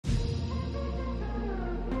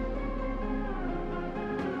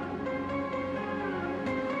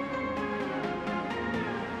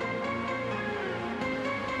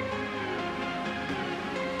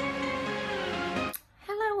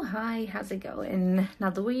Hi, how's it going?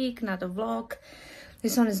 Another week, another vlog.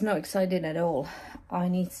 This one is not exciting at all. I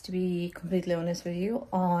need to be completely honest with you.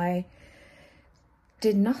 I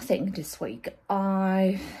did nothing this week.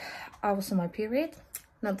 I was on my period,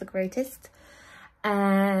 not the greatest,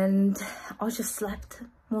 and I just slept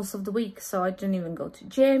most of the week, so I didn't even go to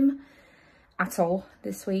gym at all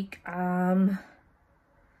this week. Went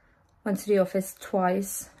to the office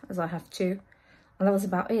twice, as I have to, and that was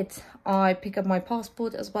about it. I pick up my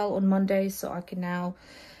passport as well on Monday, so I can now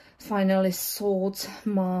finally sort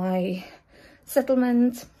my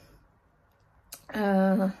settlement,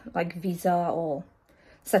 like visa or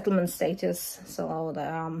settlement status, so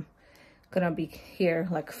that I'm gonna be here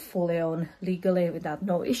like fully on legally without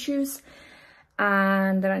no issues.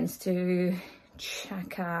 And then I need to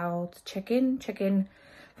check in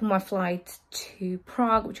for my flight to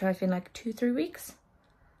Prague, which I have in like 2-3 weeks.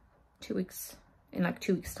 2 weeks, in like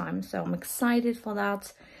 2 weeks time, so I'm excited for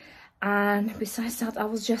that. And besides that, I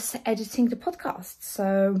was just editing the podcast.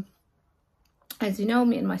 So as you know,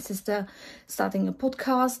 me and my sister starting a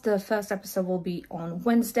podcast. The first episode will be on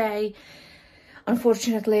Wednesday.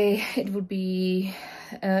 Unfortunately, it will be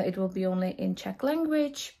only in Czech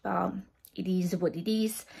language, but it is what it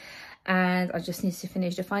is. And I just need to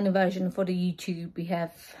finish the final version for the YouTube. We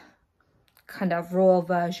have kind of raw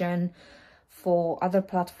version for other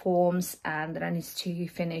platforms, and then I need to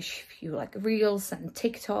finish a few like reels and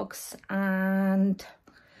TikToks, and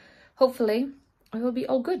hopefully it will be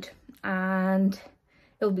all good and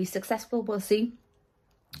it will be successful. We'll see.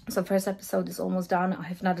 So first episode is almost done. I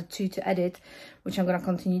have another 2 to edit, which I'm gonna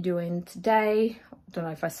continue doing today. I don't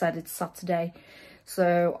know if I said it's Saturday.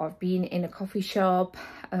 So I've been in a coffee shop,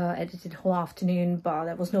 edited the whole afternoon, but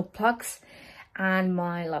there was no plugs and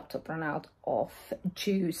my laptop ran out of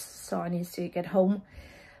juice, so I need to get home.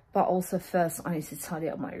 But also first I need to tidy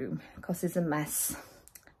up my room because it's a mess,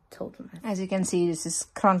 total mess. As you can see, this is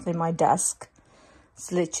currently my desk.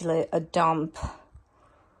 It's literally a dump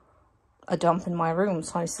in my room,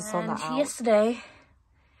 so I need to sort that out. Yesterday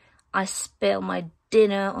I spilled my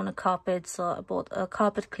dinner on a carpet, so I bought a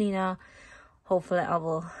carpet cleaner. Hopefully I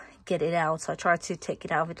will get it out. So I tried to take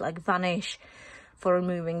it out with like Vanish for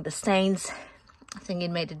removing the stains. I think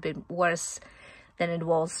it made it a bit worse than it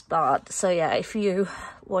was, but so yeah, if you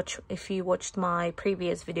watched my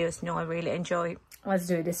previous videos, you know I really enjoy. Let's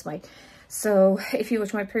do it this way. So if you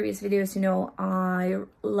watch my previous videos, you know I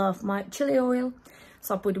love my chili oil.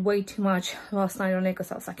 So I put way too much last night on it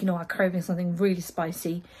because I was like, you know, I'm craving something really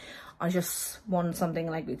spicy. I just want something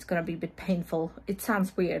like it's gonna be a bit painful. It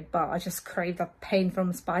sounds weird, but I just crave that pain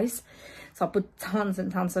from spice. So I put tons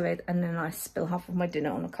and tons of it, and then I spill half of my dinner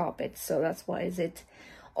on the carpet. So that's why is it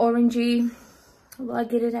orangey. Will I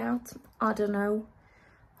get it out? I don't know.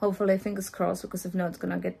 Hopefully, fingers crossed, because if not, it's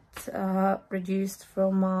gonna get reduced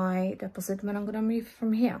from my deposit when I'm gonna move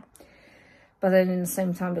from here. But then in the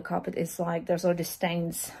same time, the carpet is like, there's all these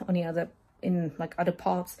stains on the other, in like other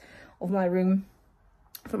parts of my room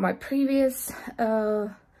from my previous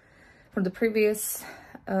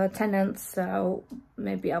tenants, so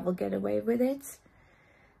maybe I will get away with it,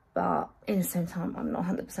 but in the same time I'm not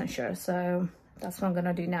 100% sure. So that's what I'm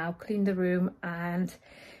gonna do now, clean the room and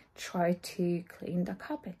try to clean the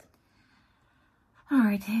carpet. All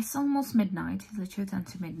right, it's almost midnight. It's literally 10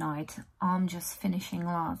 to midnight. I'm just finishing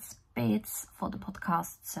last bits for the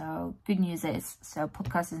podcast. So good news is, so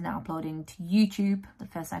podcast is now uploading to YouTube, the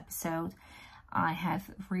first episode. I have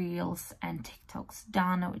reels and TikToks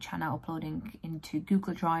done, which are now uploading into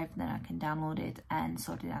Google Drive. Then I can download it and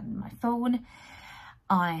sort it out on my phone.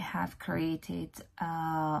 I have created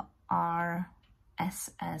a RSS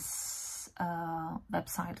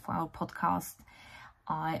website for our podcast.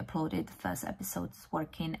 I uploaded the first episode, is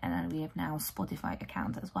working, and then we have now Spotify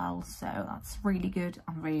account as well. So that's really good.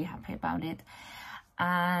 I'm really happy about it.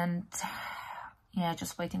 And yeah,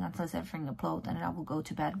 just waiting until everything uploads, and then I will go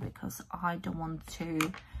to bed, because I don't want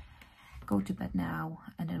to go to bed now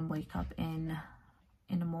and then wake up in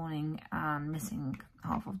the morning and missing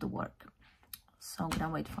half of the work. So I'm gonna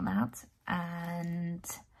wait for that, and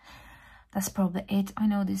that's probably it. I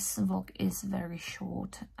know this vlog is very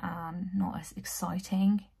short and not as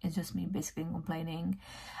exciting. It's just me basically complaining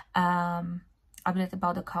a bit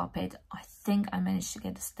about the carpet. I think I managed to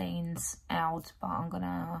get the stains out, but I'm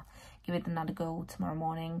gonna give it another go tomorrow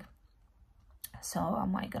morning. So I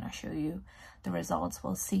might gonna show you the results,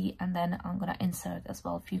 we'll see. And then I'm gonna insert as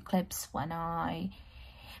well a few clips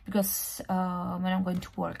because when I'm going to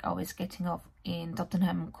work, I was getting off in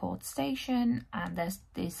Tottenham Court Station, and there's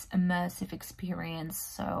this immersive experience,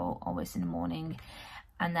 so always in the morning.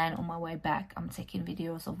 And then on my way back, I'm taking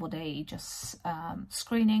videos of what they just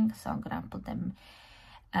screening, so I'm gonna put them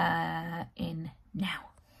in now.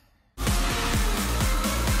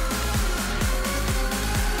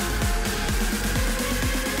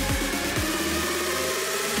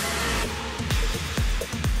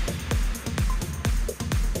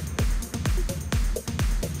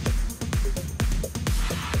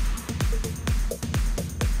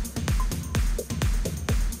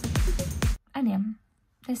 And yeah,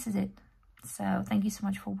 this is it. So thank you so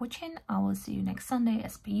much for watching. I will see you next Sunday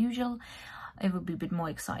as per usual. It will be a bit more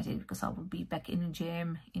excited because I will be back in the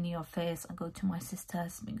gym, in the office. I go to my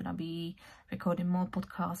sister's. We're gonna be recording more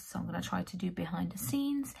podcasts, so I'm gonna try to do behind the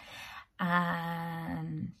scenes.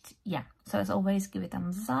 And yeah, so as always, give it a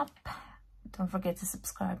thumbs up. Don't forget to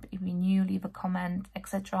subscribe if you're new, leave a comment,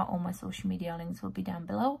 etc. All my social media links will be down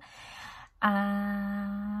below.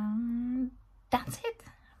 That's it.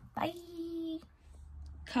 Bye.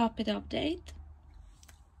 Carpet update.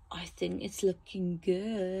 I think it's looking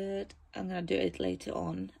good. I'm gonna do it later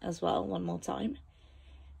on as well, one more time,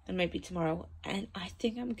 and maybe tomorrow, and I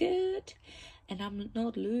think I'm good, and I'm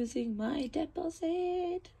not losing my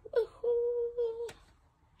deposit. Woohoo!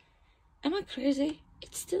 Am I crazy?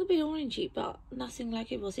 It's still a bit orangey, but nothing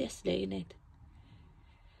like it was yesterday, innit?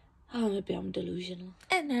 Oh, maybe I'm delusional.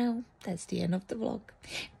 And now that's the end of the vlog.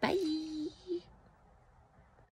 Bye.